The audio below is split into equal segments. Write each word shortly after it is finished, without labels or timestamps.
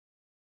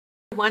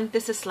everyone,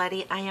 this is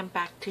Letty. I am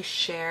back to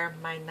share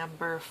my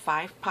number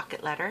 5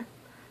 pocket letter.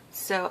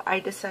 So I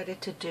decided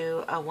to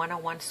do a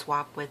one-on-one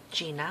swap with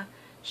Gina.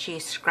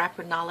 She's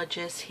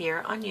Scrappernologist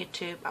here on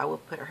YouTube. I will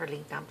put her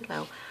link down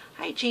below.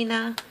 Hi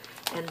Gina.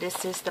 And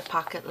this is the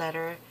pocket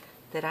letter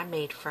that I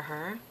made for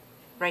her.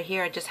 Right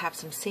here I just have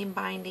some seam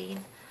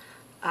binding,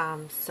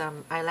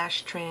 some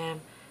eyelash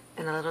trim,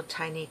 and a little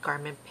tiny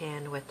garment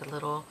pin with a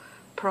little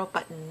pearl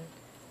button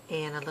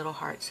and a little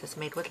heart says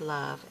made with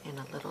love and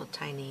a little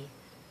tiny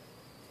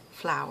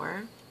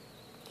flower.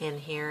 And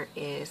here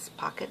is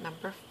pocket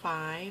number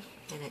 5,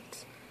 and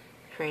it's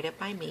created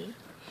by me.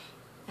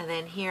 And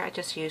then here I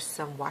just used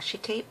some washi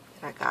tape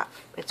that I got.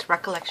 It's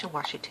Recollection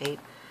washi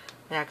tape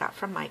that I got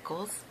from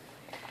Michaels.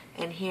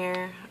 And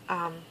here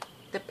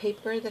the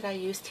paper that I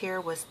used here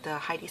was the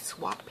Heidi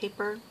Swapp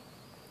paper.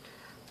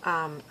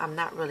 I'm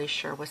not really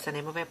sure what's the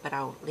name of it, but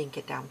I'll link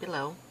it down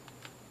below.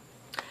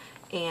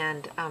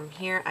 And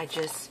here I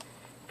just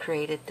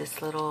created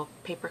this little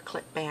paper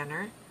clip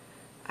banner.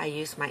 I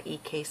used my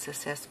e-case that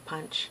says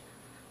punch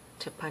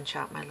to punch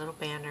out my little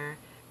banner,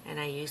 and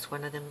I used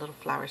one of them little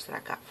flowers that I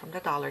got from the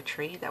Dollar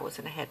Tree that was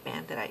in a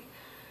headband that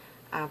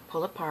I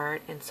pull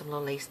apart, and some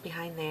little lace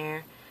behind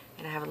there,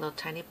 and I have a little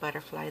tiny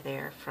butterfly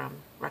there from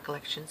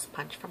Recollections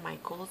Punch from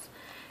Michaels,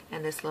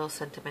 and this little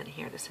sentiment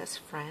here that says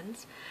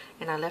friends.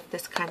 And I left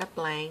this kind of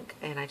blank,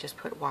 and I just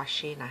put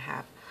washi, and I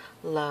have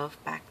love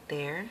back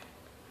there.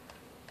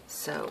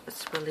 So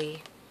it's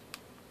really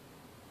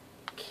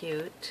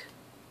cute.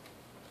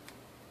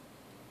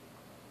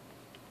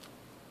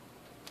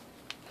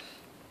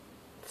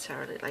 So I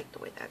really like the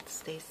way that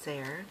stays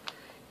there.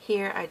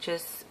 Here I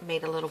just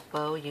made a little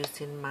bow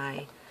using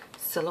my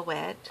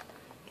silhouette,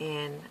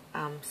 and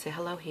say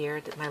hello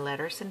here, my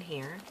letters in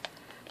here.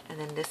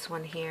 And then this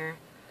one here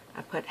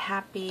I put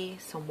happy,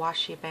 some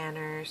washi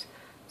banners,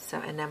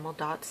 some enamel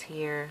dots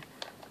here,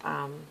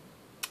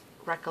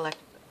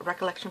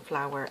 recollection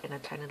flower, and a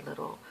tiny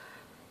little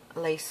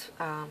lace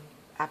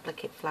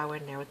applique flower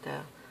in there with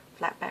the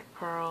flat back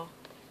pearl,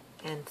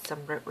 and some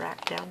rip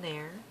wrap down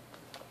there.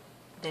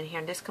 Then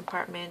here in this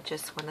compartment,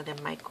 just one of them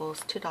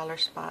Michaels $2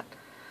 spot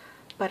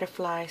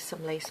butterfly,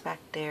 some lace back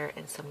there,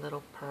 and some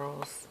little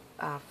pearls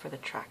for the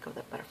track of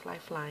the butterfly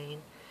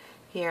flying.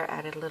 Here I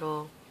added a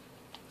little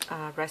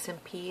resin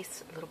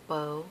piece, a little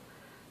bow,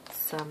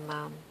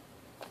 some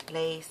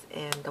lace,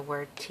 and the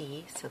word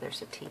T, so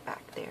there's a T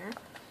back there.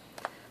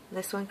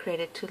 This one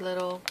created 2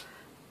 little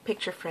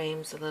picture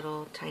frames, a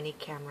little tiny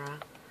camera,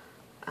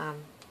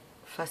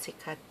 fussy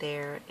cut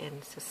there, and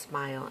it's a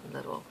smile and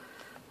little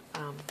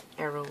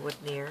arrow wood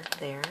near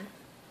there.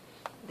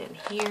 Then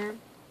here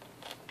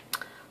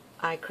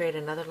I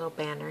created another little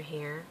banner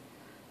here,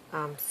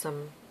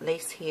 some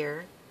lace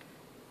here,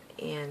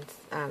 and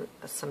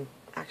some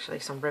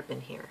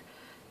ribbon here.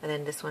 And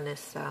then this one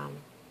is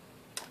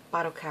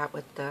bottle cap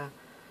with the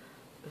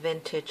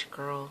vintage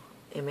girl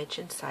image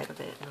inside of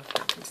it. I don't know if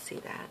y'all can see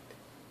that.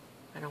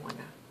 I don't want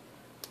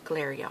to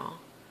glare y'all.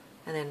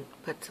 And then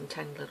put some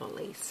tiny little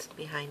lace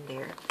behind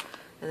there.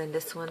 And then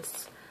this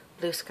one's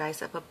blue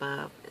skies up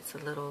above. It's a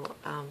little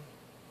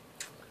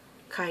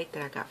kite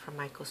that I got from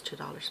Michael's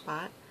 $2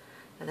 spot.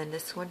 And then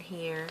this one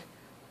here,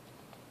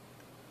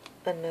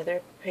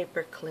 another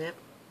paper clip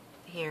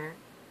here,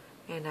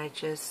 and I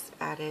just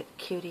added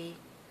cutie,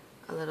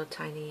 a little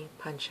tiny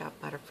punch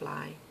out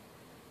butterfly.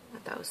 I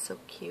thought that was so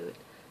cute.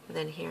 And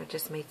then here I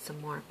just made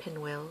some more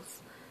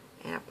pinwheels,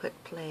 and I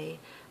put play.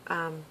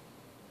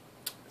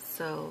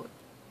 So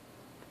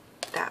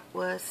that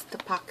was the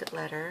pocket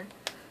letter,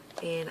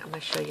 and I'm going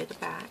to show you the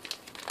back.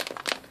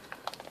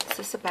 This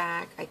is the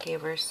back. I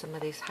gave her some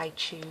of these high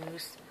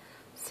shoes,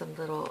 some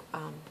little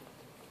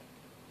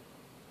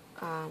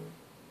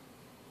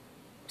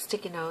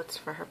sticky notes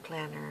for her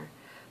planner,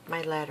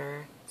 my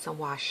letter, some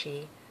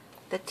washi,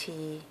 the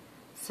T,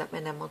 some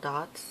enamel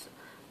dots,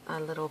 a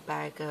little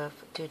bag of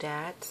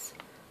doodads,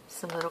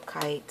 some little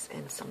kites,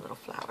 and some little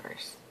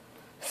flowers.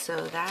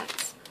 So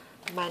that's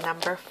my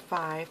number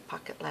 5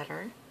 pocket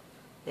letter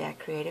that I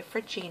created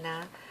for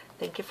Gina.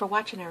 Thank you for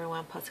watching,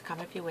 everyone. Post a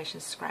comment if you wish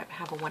and subscribe.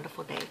 Have a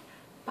wonderful day.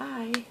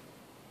 Bye.